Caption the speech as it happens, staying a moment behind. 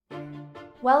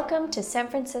Welcome to San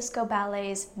Francisco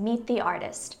Ballet's Meet the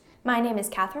Artist. My name is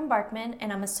Catherine Barkman,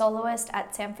 and I'm a soloist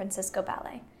at San Francisco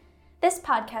Ballet. This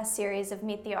podcast series of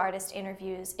Meet the Artist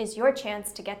interviews is your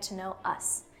chance to get to know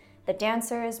us, the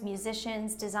dancers,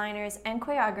 musicians, designers, and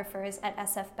choreographers at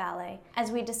SF Ballet, as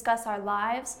we discuss our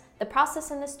lives, the process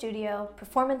in the studio,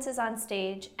 performances on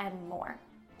stage, and more.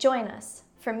 Join us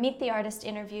for Meet the Artist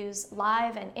interviews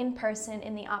live and in person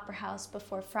in the Opera House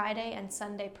before Friday and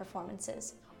Sunday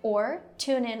performances. Or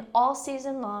tune in all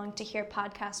season long to hear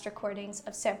podcast recordings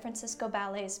of San Francisco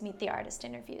Ballet's Meet the Artist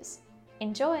interviews.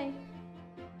 Enjoy!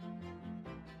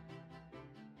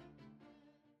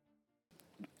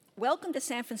 Welcome to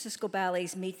San Francisco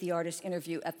Ballet's Meet the Artist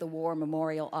interview at the War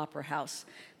Memorial Opera House.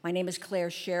 My name is Claire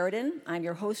Sheridan. I'm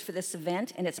your host for this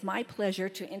event, and it's my pleasure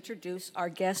to introduce our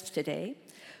guest today.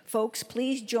 Folks,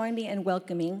 please join me in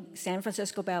welcoming San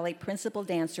Francisco Ballet principal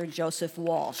dancer Joseph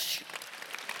Walsh.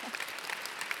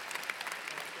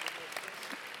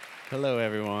 Hello,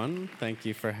 everyone. Thank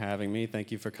you for having me.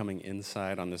 Thank you for coming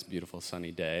inside on this beautiful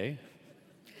sunny day.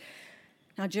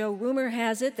 Now, Joe, rumor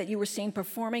has it that you were seen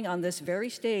performing on this very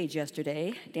stage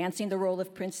yesterday, dancing the role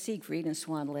of Prince Siegfried in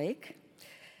Swan Lake.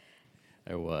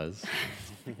 I was.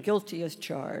 Guilty as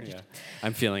charged. Yeah.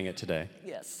 I'm feeling it today.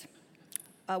 Yes.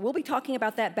 We'll be talking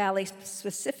about that ballet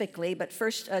specifically, but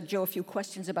first, Joe, a few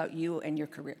questions about you and your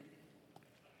career.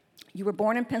 You were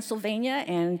born in Pennsylvania,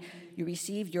 and you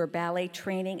received your ballet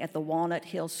training at the Walnut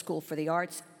Hills School for the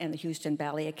Arts and the Houston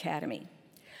Ballet Academy.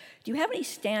 Do you have any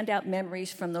standout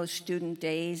memories from those student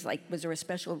days? Like, was there a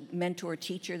special mentor or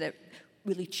teacher that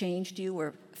really changed you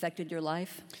or affected your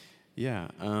life? Yeah.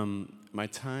 My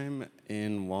time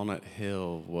in Walnut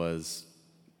Hill was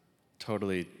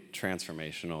totally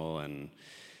transformational and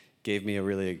gave me a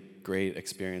really great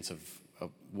experience of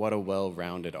what a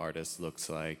well-rounded artist looks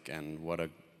like and what a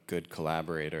good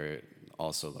collaborator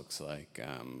also looks like.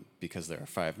 Because there are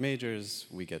 5 majors,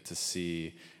 we get to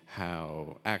see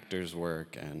how actors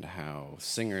work and how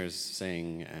singers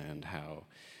sing and how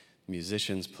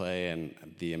musicians play, and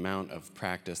the amount of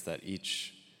practice that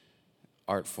each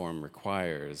art form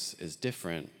requires is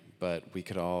different, but we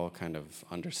could all kind of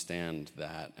understand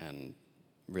that and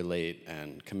relate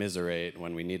and commiserate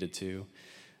when we needed to.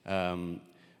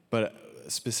 But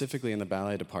specifically in the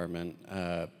ballet department,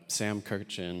 Sam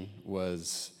Kirchen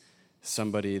was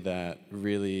somebody that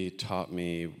really taught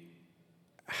me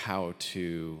how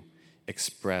to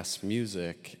express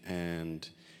music and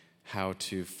how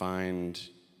to find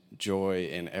joy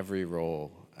in every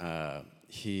role.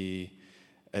 He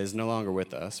is no longer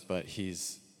with us, but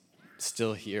he's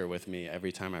still here with me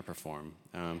every time I perform.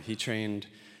 He trained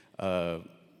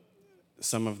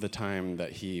some of the time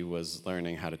that he was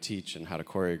learning how to teach and how to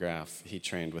choreograph, he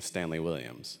trained with Stanley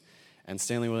Williams. And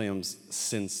Stanley Williams,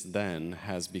 since then,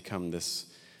 has become this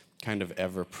kind of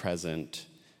ever-present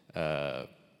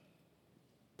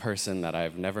person that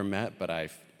I've never met, but I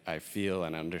feel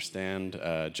and understand.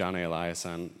 John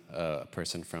Eliasson, a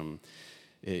person from,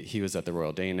 he was at the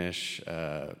Royal Danish.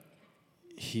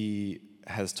 He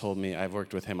has told me, I've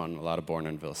worked with him on a lot of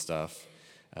Bournonville stuff,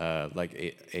 like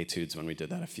Etudes when we did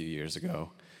that a few years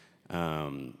ago.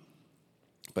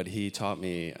 But he taught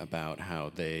me about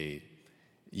how they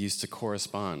used to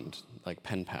correspond like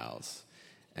pen pals.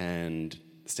 And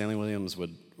Stanley Williams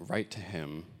would write to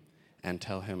him and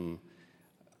tell him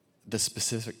the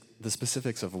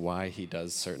specifics of why he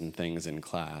does certain things in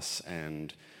class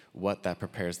and what that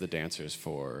prepares the dancers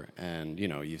for. And, you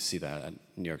know, you see that at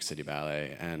New York City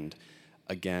Ballet. And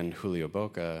again, Julio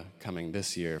Boca coming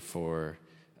this year for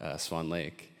Swan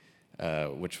Lake,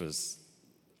 which was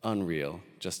unreal,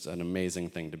 just an amazing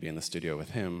thing to be in the studio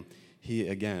with him. He,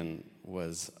 again,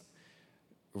 was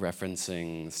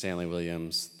referencing Stanley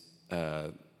Williams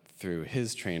through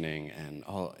his training and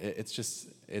all.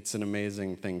 It's an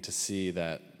amazing thing to see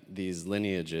that these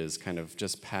lineages kind of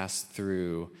just pass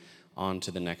through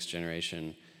onto the next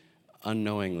generation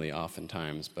unknowingly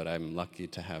oftentimes, but I'm lucky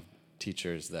to have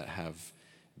teachers that have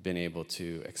been able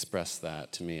to express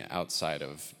that to me outside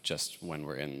of just when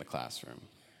we're in the classroom.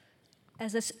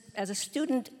 As a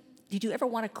student, did you ever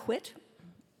want to quit?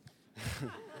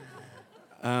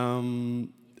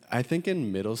 I think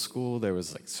in middle school there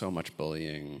was like so much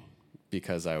bullying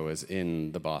because I was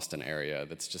in the Boston area.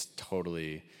 That's just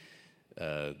totally,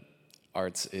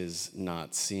 arts is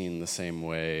not seen the same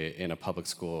way in a public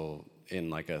school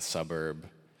in like a suburb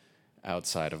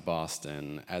outside of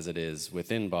Boston as it is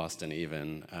within Boston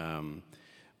even.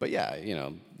 But yeah, you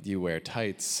know, you wear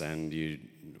tights and you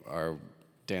are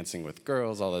dancing with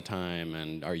girls all the time,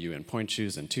 and are you in point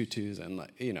shoes and tutus, and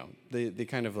you know, the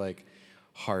kind of like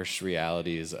harsh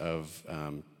realities of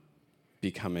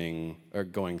becoming or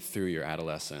going through your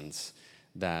adolescence,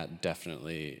 that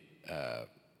definitely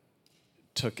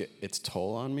took its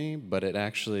toll on me, but it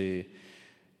actually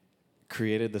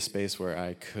created the space where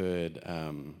I could,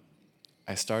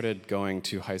 I started going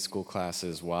to high school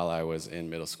classes while I was in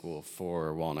middle school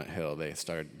for Walnut Hill.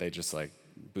 They just like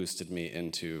boosted me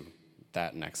into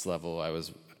that next level. I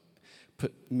was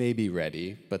maybe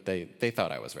ready, but they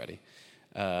thought I was ready.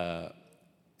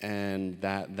 And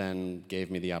that then gave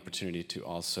me the opportunity to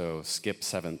also skip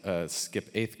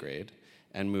 8th grade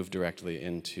and move directly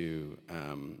into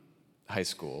high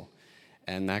school.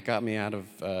 And that got me out of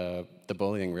the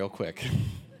bullying real quick.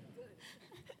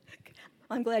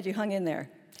 I'm glad you hung in there.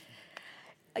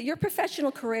 Your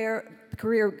professional career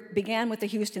began with the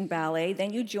Houston Ballet,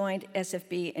 then you joined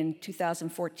SFB in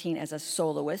 2014 as a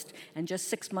soloist, and just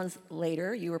 6 months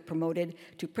later, you were promoted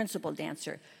to principal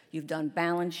dancer. You've done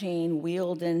Balanchine,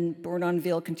 Wheeldon,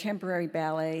 Bournonville contemporary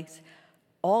ballets,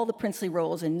 all the princely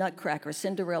roles in Nutcracker,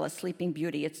 Cinderella, Sleeping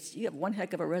Beauty. You have one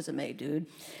heck of a resume, dude.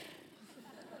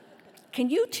 Can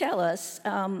you tell us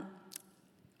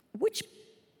which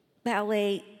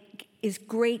ballet is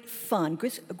great fun,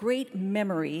 a great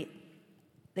memory?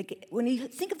 Like, when you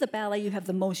think of the ballet you have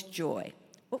the most joy,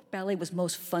 what ballet was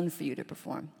most fun for you to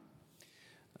perform?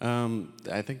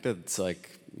 I think that's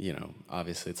like,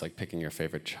 obviously it's like picking your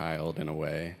favorite child in a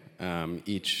way.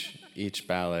 Each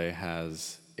ballet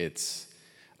has its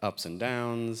ups and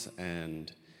downs,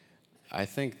 and I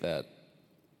think that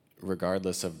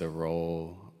regardless of the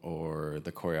role or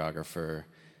the choreographer,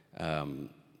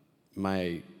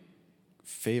 my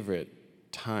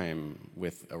favorite time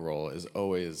with a role is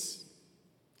always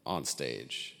on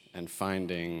stage and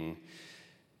finding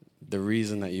the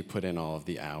reason that you put in all of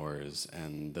the hours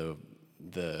and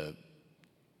the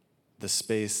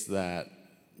space that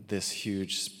this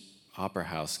huge opera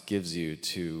house gives you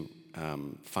to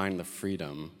find the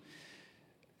freedom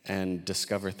and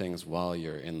discover things while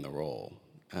you're in the role.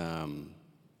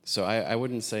 So I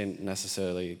wouldn't say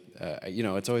necessarily,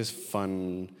 it's always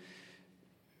fun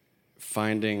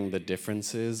finding the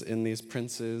differences in these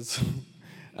princes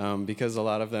because a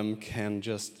lot of them can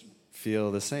just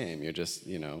feel the same. You're just,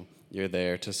 you're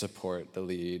there to support the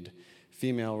lead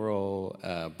female role,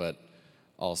 but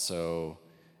also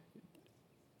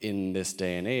in this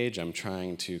day and age, I'm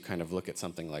trying to kind of look at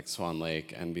something like Swan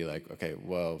Lake and be like, okay,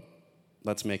 well,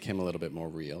 let's make him a little bit more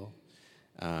real,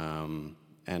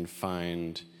 and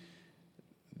find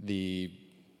the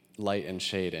light and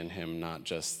shade in him, not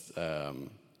just,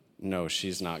 no,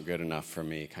 she's not good enough for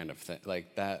me kind of thing.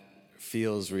 Like, that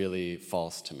feels really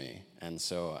false to me. And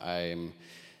so I'm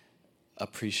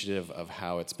appreciative of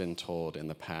how it's been told in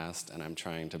the past, and I'm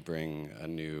trying to bring a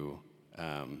new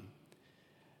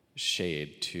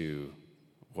shade to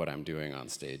what I'm doing on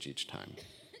stage each time.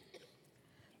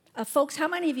 Folks, how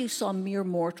many of you saw Mere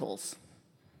Mortals?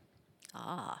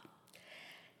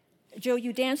 Joe,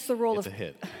 you danced the role of a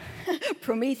hit.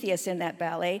 Prometheus in that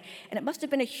ballet, and it must have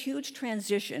been a huge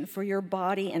transition for your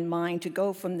body and mind to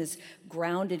go from this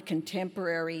grounded,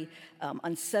 contemporary,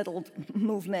 unsettled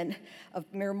movement of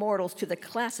Mere Mortals to the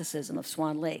classicism of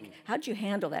Swan Lake. How did you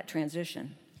handle that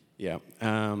transition? Yeah,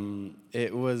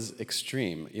 it was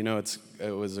extreme.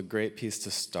 It was a great piece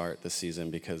to start the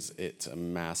season because it's a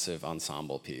massive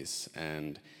ensemble piece,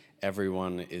 and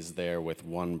everyone is there with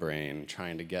one brain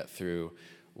trying to get through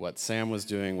what Sam was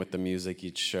doing with the music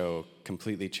each show,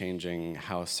 completely changing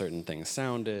how certain things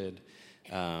sounded,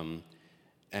 and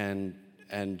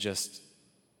just,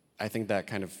 I think that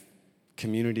kind of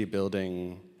community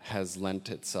building has lent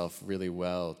itself really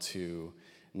well to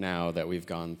now that we've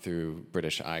gone through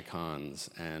British Icons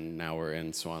and now we're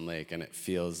in Swan Lake, and it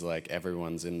feels like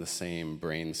everyone's in the same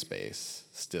brain space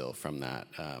still from that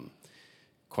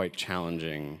quite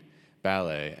challenging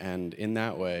ballet. And in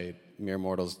that way, Mere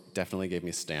Mortals definitely gave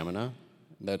me stamina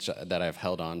that I've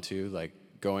held on to. Like,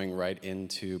 going right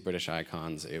into British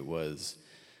Icons, it was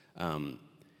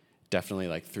definitely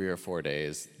like 3 or 4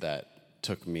 days that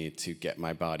took me to get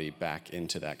my body back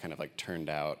into that kind of like turned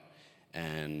out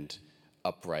and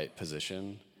upright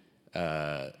position.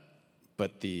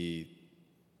 But the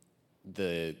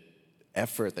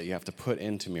effort that you have to put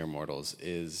into Mere Mortals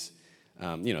is,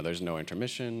 there's no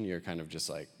intermission. You're kind of just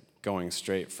like going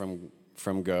straight from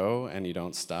go, and you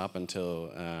don't stop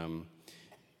until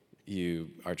you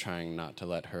are trying not to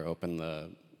let her open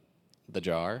the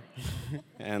jar,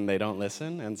 and they don't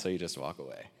listen, and so you just walk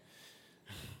away.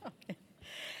 Okay.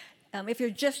 If you're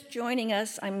just joining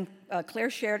us, I'm Claire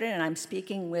Sheridan, and I'm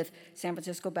speaking with San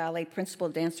Francisco Ballet principal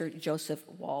dancer Joseph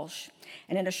Walsh.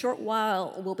 And in a short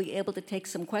while, we'll be able to take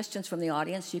some questions from the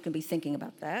audience. You can be thinking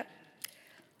about that.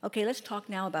 Okay, let's talk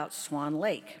now about Swan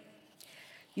Lake.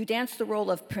 You danced the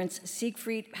role of Prince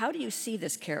Siegfried. How do you see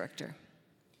this character?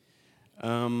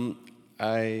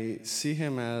 I see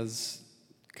him as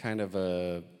kind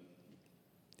of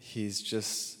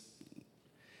he's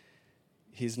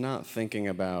not thinking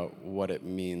about what it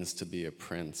means to be a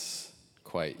prince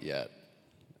quite yet.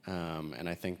 And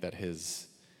I think that his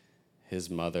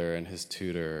mother and his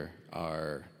tutor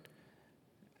are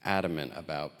adamant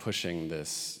about pushing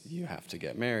this, you have to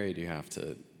get married, you have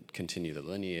to continue the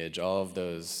lineage, all of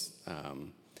those,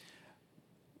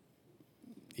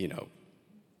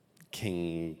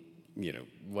 king,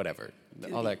 whatever,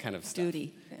 Duty. all that kind of stuff.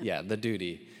 Duty. Yeah, the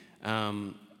duty.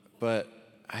 But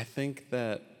I think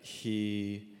that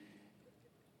he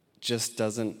just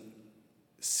doesn't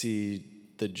see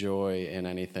the joy in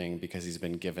anything because he's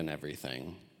been given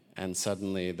everything. And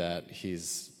suddenly that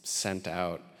he's sent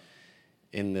out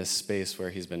in this space where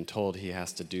he's been told he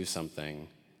has to do something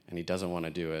and he doesn't want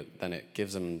to do it, then it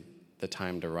gives him the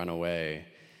time to run away.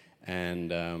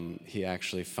 And he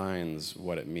actually finds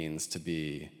what it means to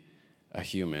be a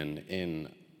human in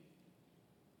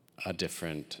a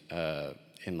different,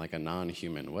 in like a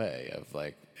non-human way of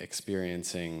like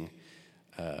experiencing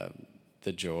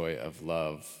the joy of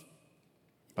love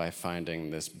by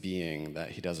finding this being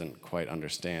that he doesn't quite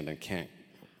understand and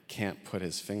can't put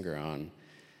his finger on,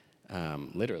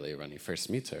 literally when he first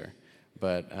meets her.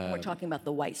 But we're talking about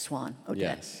the white swan.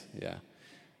 Odette. Yes, yeah.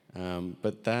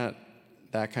 But that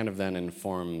kind of then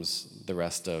informs the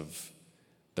rest of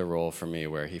the role for me,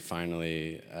 where he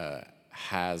finally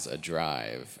has a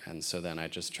drive, and so then I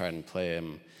just try and play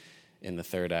him in the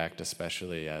third act,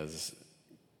 especially as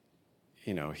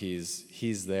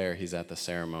he's there, he's at the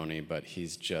ceremony, but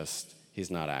he's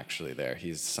not actually there.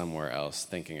 He's somewhere else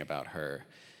thinking about her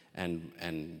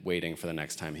and waiting for the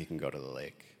next time he can go to the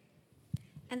lake.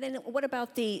 And then what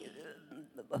about the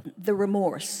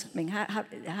remorse? I mean,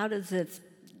 how does it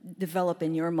develop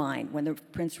in your mind when the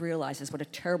prince realizes what a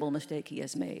terrible mistake he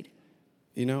has made?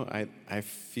 I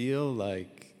feel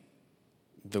like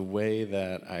the way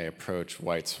that I approach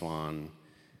White Swan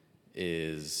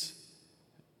is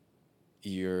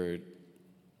you're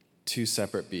two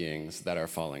separate beings that are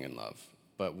falling in love.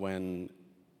 But when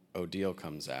Odile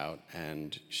comes out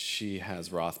and she has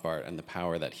Rothbart and the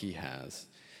power that he has,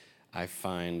 I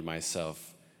find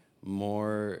myself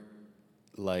more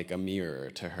like a mirror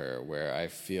to her, where I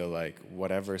feel like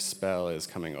whatever spell is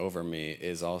coming over me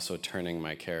is also turning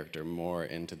my character more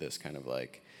into this kind of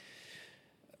like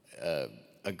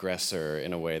aggressor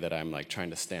in a way that I'm like trying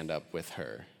to stand up with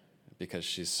her because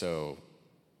she's so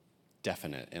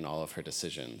definite in all of her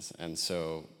decisions. And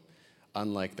so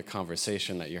unlike the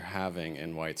conversation that you're having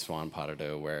in White Swan Pas de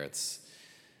Deux, where it's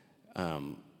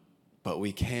but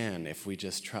we can if we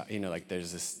just try, like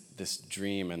there's this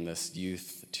dream and this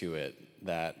youth to it,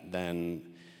 that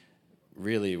then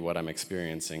really what I'm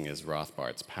experiencing is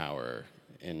Rothbart's power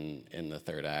in the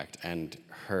third act and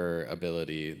her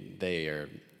ability. They are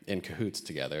in cahoots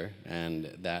together,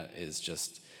 and that is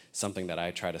just something that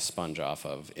I try to sponge off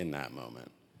of in that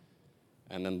moment.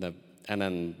 And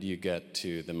then you get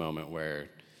to the moment where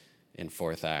in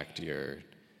fourth act you're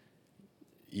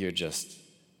just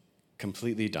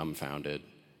completely dumbfounded.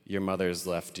 Your mother's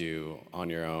left you on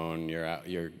your own.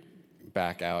 You're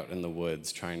back out in the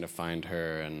woods trying to find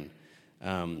her, and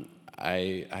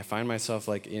I find myself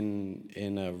like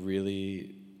in a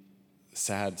really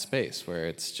sad space where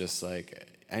it's just like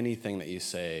anything that you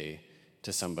say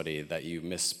to somebody that you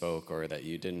misspoke or that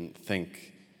you didn't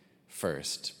think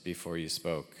first before you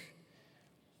spoke,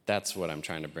 that's what I'm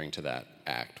trying to bring to that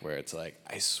act, where it's like,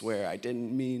 I swear I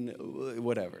didn't mean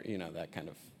whatever, that kind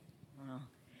of. Wow.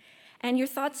 And your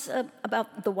thoughts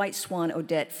about the White Swan,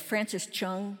 Odette. Frances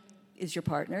Chung is your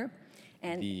partner.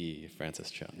 And the Frances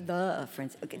Chung.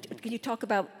 Okay. Can you talk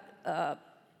about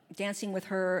dancing with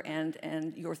her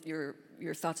and your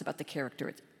thoughts about the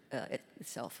character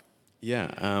itself?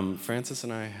 Yeah, Frances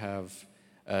and I have,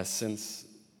 since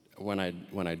when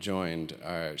I joined,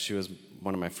 she was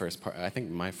one of my first, I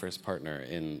think my first partner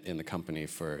in the company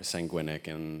for Sanguinic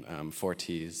and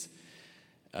Fortis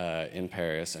in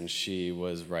Paris, and she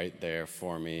was right there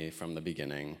for me from the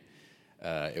beginning.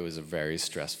 It was a very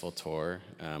stressful tour.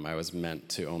 I was meant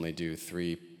to only do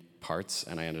 3 parts,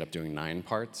 and I ended up doing 9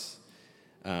 parts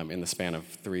in the span of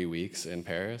 3 weeks in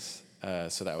Paris.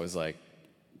 So that was like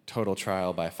total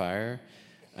trial by fire.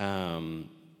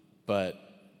 But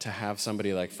to have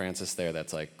somebody like Frances there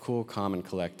that's like cool, calm, and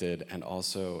collected, and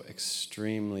also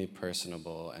extremely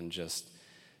personable and just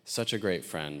such a great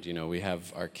friend. We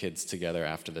have our kids together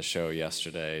after the show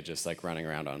yesterday, just like running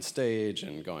around on stage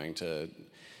and going to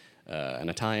an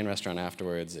Italian restaurant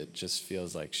afterwards. It just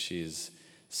feels like she's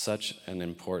such an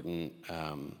important,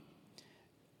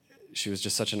 she was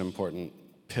just such an important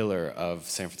pillar of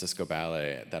San Francisco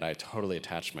Ballet that I totally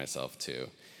attached myself to.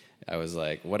 I was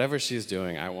like, whatever she's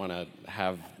doing, I want to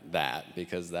have that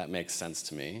because that makes sense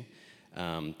to me.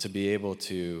 To be able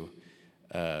to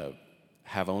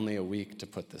have only a week to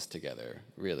put this together,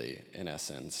 really, in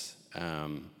essence.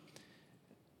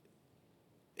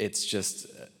 It's just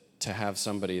to have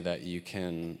somebody that you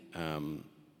can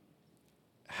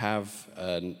have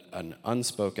an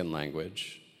unspoken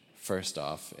language, first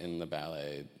off, in the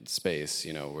ballet space.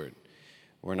 You know,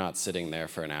 we're not sitting there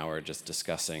for an hour just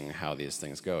discussing how these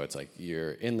things go. It's like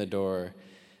you're in the door,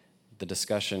 the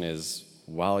discussion is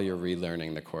while you're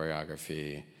relearning the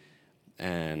choreography,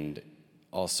 and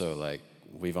also like,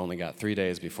 we've only got 3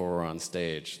 days before we're on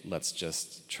stage. Let's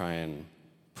just try and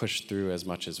push through as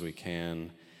much as we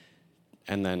can.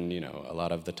 And then, you know, a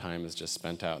lot of the time is just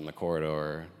spent out in the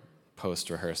corridor,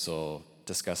 post-rehearsal,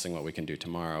 discussing what we can do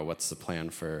tomorrow. What's the plan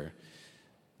for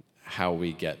how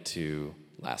we get to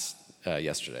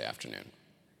yesterday afternoon?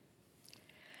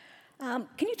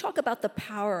 Can you talk about the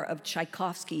power of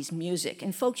Tchaikovsky's music?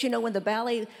 And folks, you know, when the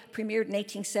ballet premiered in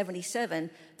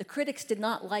 1877, the critics did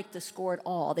not like the score at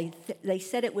all. They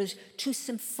said it was too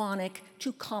symphonic,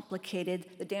 too complicated.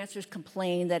 The dancers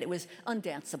complained that it was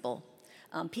undanceable.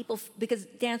 Because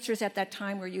dancers at that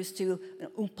time were used to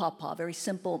pa, very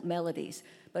simple melodies.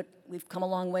 But we've come a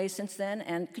long way since then.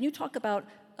 And can you talk about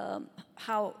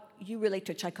how you relate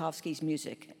to Tchaikovsky's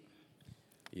music?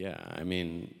 Yeah, I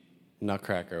mean,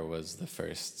 Nutcracker was the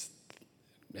first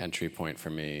entry point for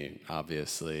me,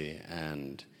 obviously,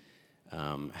 and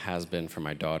has been for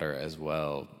my daughter as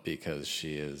well, because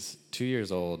she is 2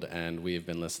 years old, and we've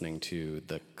been listening to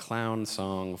the clown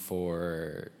song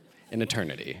for an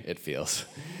eternity, it feels,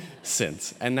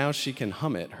 since. And now she can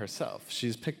hum it herself.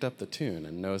 She's picked up the tune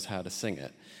and knows how to sing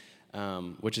it,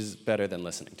 which is better than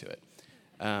listening to it.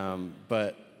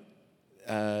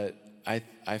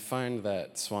 I find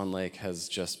that Swan Lake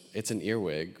it's an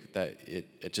earwig that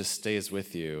it just stays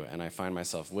with you, and I find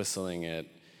myself whistling it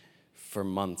for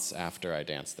months after I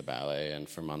dance the ballet and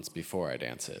for months before I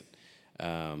dance it.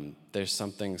 There's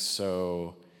something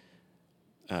so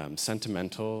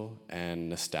sentimental and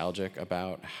nostalgic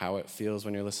about how it feels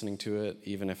when you're listening to it,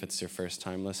 even if it's your first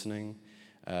time listening.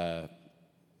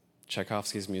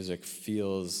 Tchaikovsky's music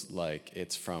feels like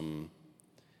it's from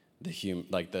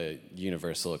the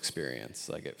universal experience.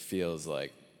 Like, it feels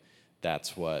like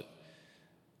that's what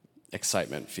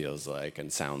excitement feels like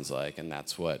and sounds like, and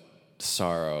that's what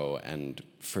sorrow and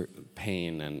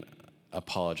pain and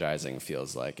apologizing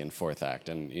feels like in fourth act.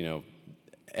 And, you know,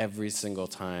 every single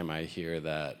time I hear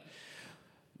that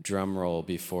drum roll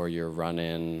before your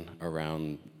run-in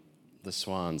around the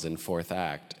swans in fourth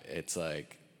act, it's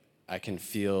like I can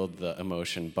feel the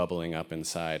emotion bubbling up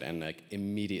inside, and like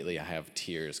immediately I have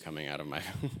tears coming out of my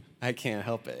I can't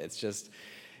help it.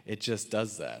 It just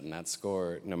does that, and that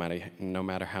score, no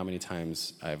matter how many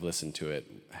times I've listened to it,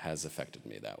 has affected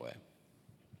me that way.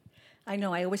 I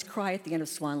know, I always cry at the end of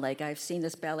Swan Lake. I've seen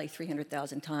this ballet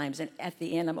 300,000 times, and at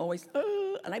the end I'm always,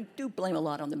 and I do blame a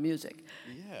lot on the music.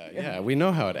 Yeah, we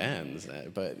know how it ends,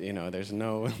 but you know, there's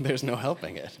no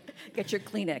helping it. Get your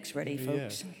Kleenex ready,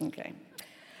 folks. Yeah. Okay.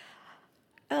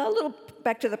 A little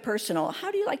back to the personal. How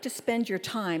do you like to spend your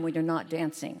time when you're not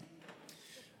dancing?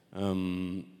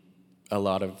 A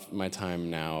lot of my time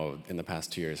now in the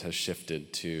past 2 years has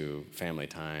shifted to family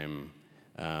time.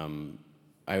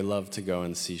 I love to go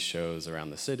and see shows around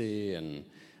the city, and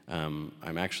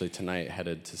I'm actually tonight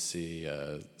headed to see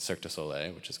Cirque du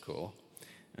Soleil, which is cool.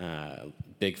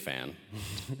 Big fan.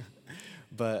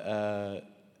 But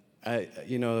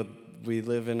we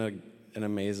live in an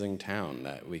amazing town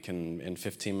that we can, in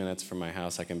 15 minutes from my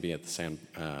house, I can be at the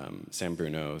San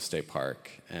Bruno State Park,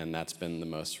 and that's been the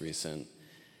most recent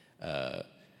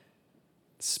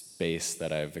space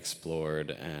that I've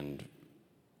explored, and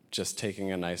just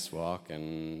taking a nice walk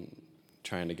and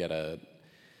trying to get a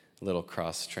little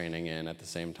cross training in at the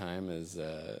same time is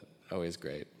always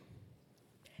great.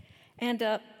 And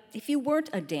if you weren't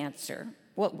a dancer,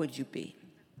 what would you be?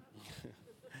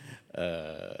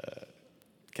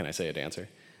 Can I say a dancer?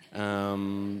 I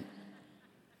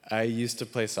used to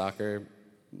play soccer.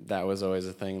 That was always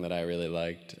a thing that I really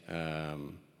liked.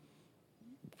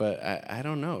 But I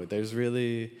don't know.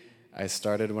 I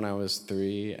started when I was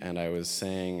 3, and I was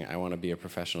saying I want to be a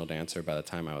professional dancer by the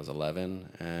time I was 11,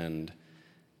 and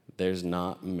there's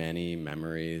not many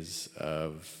memories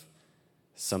of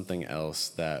something else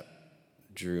that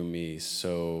drew me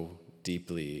so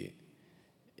deeply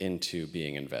into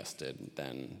being invested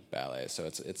than ballet. So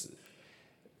it's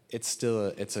still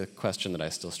a question that I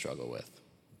still struggle with.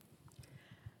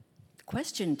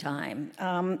 question time.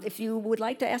 If you would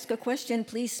like to ask a question,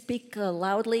 please speak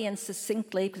loudly and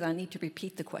succinctly, because I need to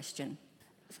repeat the question.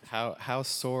 How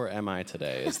sore am I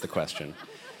today is the question.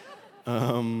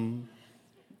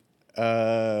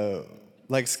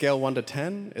 Like scale 1 to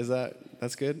 10,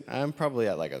 that's good? I'm probably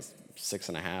at like a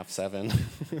 6.5, 7.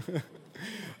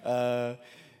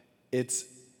 It's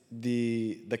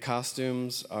the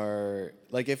costumes are,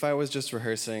 like if I was just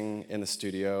rehearsing in the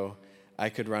studio, I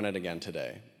could run it again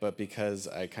today. But because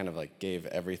I kind of like gave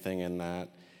everything in that,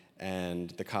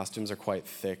 and the costumes are quite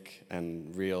thick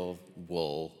and real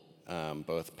wool,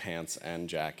 both pants and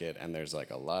jacket, and there's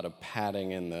like a lot of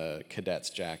padding in the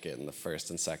cadet's jacket in the first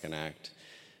and second act.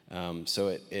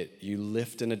 So you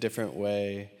lift in a different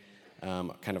way,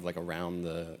 kind of like around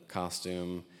the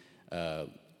costume.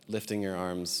 Lifting your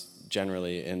arms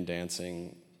generally in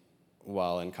dancing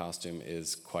while in costume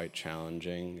is quite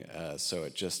challenging, so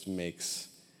it just makes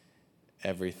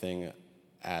everything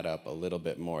add up a little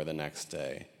bit more the next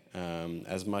day.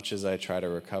 As much as I try to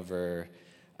recover,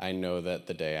 I know that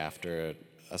the day after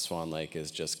a Swan Lake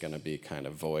is just going to be kind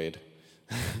of void.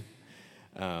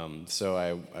 So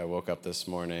I woke up this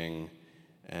morning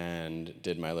and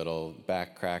did my little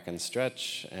back crack and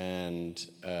stretch and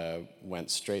went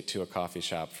straight to a coffee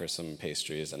shop for some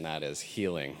pastries, and that is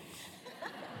healing.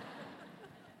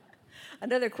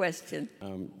 Another question.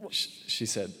 She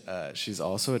said she's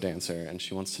also a dancer, and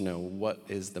she wants to know what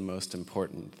is the most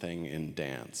important thing in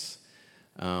dance.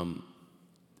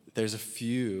 There's a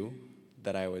few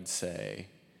that I would say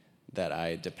that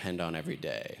I depend on every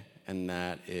day, and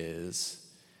that is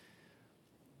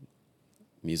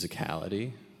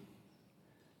musicality,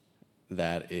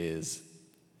 that is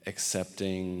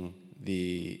accepting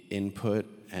the input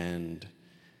and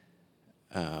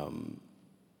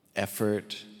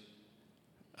effort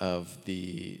of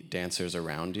the dancers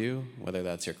around you, whether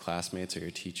that's your classmates or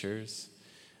your teachers,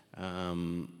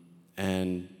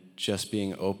 and just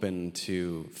being open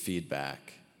to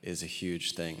feedback is a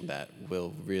huge thing that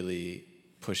will really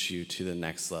push you to the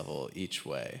next level each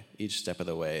way. Each step of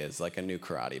the way is like a new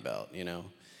karate belt, you know?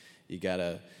 You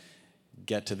gotta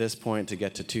get to this point to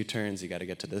get to 2 turns, you gotta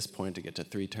get to this point to get to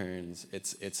 3 turns.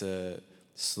 It's a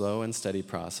slow and steady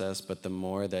process, but the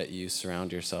more that you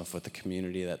surround yourself with a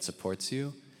community that supports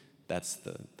you, that's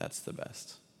the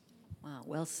best. Wow,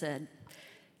 well said.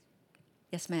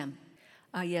 Yes, ma'am.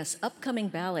 Yes, upcoming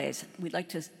ballets. We'd like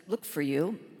to look for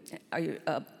you. Are you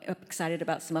excited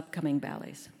about some upcoming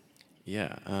ballets?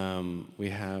 Yeah, we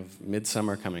have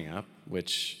Midsummer coming up,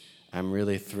 which I'm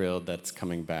really thrilled that's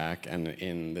coming back, and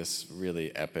in this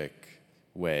really epic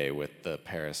way with the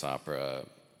Paris Opera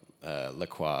La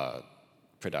Croix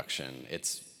production.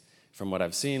 It's, from what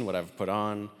I've seen, what I've put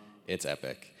on, it's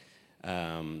epic.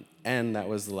 And that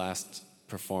was the last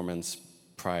performance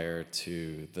prior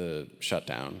to the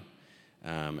shutdown.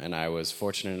 And I was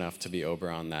fortunate enough to be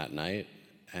Oberon that night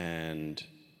and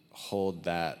hold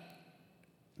that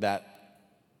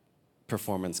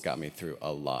performance got me through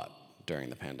a lot during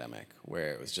the pandemic,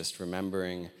 where it was just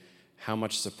remembering how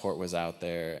much support was out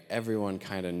there. Everyone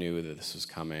kind of knew that this was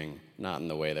coming, not in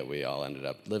the way that we all ended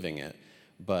up living it,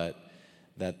 but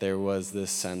that there was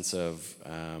this sense of,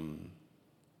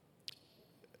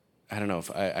 I don't know,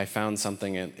 if I found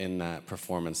something in that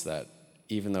performance that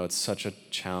even though it's such a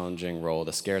challenging role,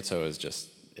 the scherzo is just,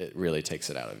 it really takes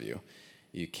it out of you.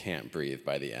 You can't breathe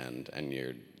by the end, and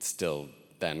you're still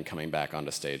then coming back onto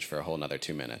stage for a whole another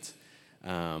 2 minutes.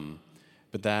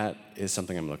 But that is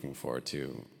something I'm looking forward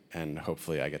to, and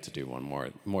hopefully I get to do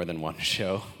more than one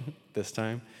show this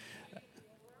time.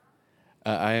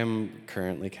 I am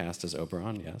currently cast as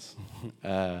Oberon, yes.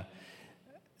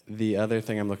 The other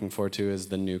thing I'm looking forward to is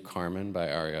the new Carmen by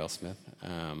Ariel Smith.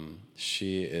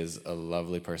 She is a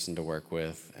lovely person to work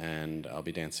with, and I'll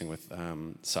be dancing with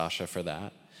Sasha for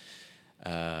that.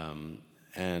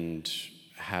 And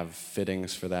have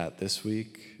fittings for that this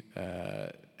week.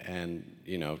 And,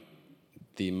 you know,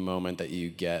 the moment that you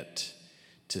get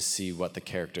to see what the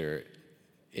character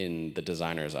in the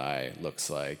designer's eye looks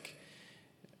like,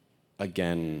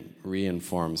 again,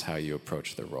 reinforms how you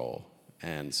approach the role.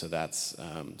 And so that's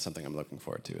something I'm looking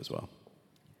forward to as well.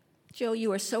 Joe,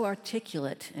 you are so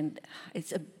articulate, and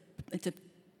it's a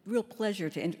real pleasure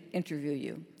to interview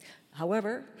you.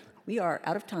 However, we are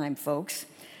out of time, folks.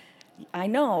 I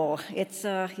know, it's,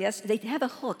 yes, they have a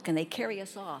hook and they carry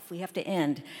us off. We have to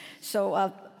end.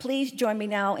 So please join me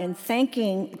now in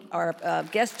thanking our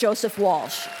guest, Joseph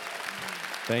Walsh.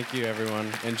 Thank you,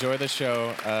 everyone. Enjoy the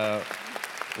show.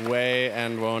 Wei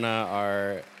and Wona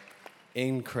are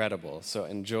incredible. So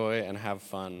enjoy and have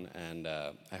fun, and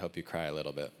I hope you cry a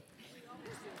little bit.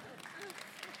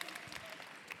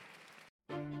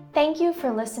 Thank you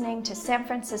for listening to San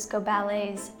Francisco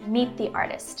Ballet's Meet the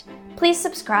Artist. Please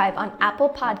subscribe on Apple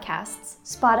Podcasts,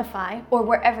 Spotify, or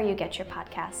wherever you get your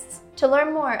podcasts. To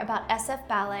learn more about SF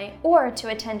Ballet or to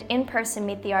attend in-person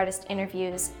Meet the Artist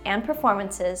interviews and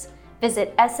performances,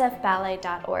 visit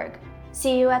sfballet.org.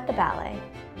 See you at the ballet.